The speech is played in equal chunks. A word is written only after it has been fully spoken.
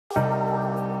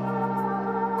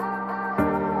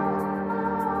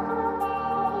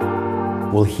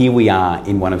Well, here we are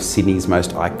in one of Sydney's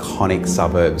most iconic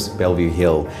suburbs, Bellevue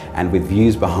Hill, and with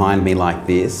views behind me like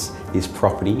this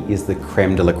property is the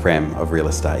creme de la creme of real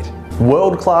estate.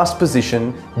 World-class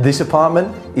position, this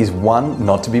apartment is one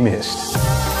not to be missed.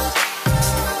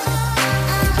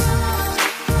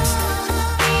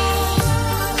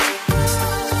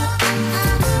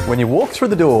 When you walk through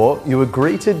the door, you are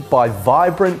greeted by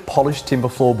vibrant polished timber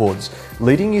floorboards,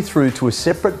 leading you through to a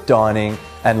separate dining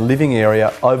and living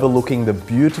area overlooking the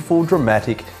beautiful,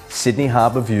 dramatic Sydney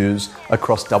Harbour views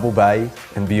across Double Bay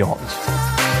and beyond.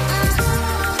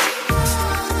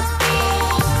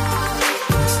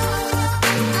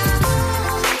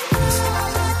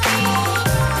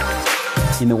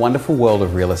 In the wonderful world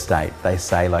of real estate, they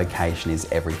say location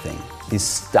is everything. This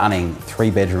stunning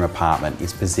 3-bedroom apartment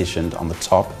is positioned on the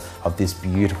top of this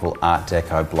beautiful Art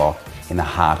Deco block in the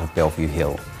heart of Bellevue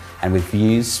Hill, and with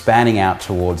views spanning out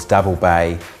towards Double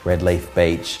Bay, Redleaf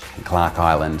Beach and Clark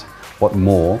Island. What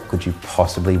more could you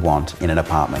possibly want in an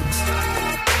apartment?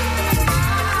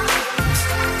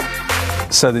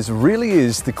 So this really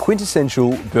is the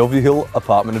quintessential Bellevue Hill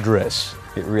apartment address.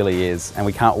 It really is, and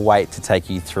we can't wait to take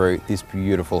you through this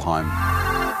beautiful home.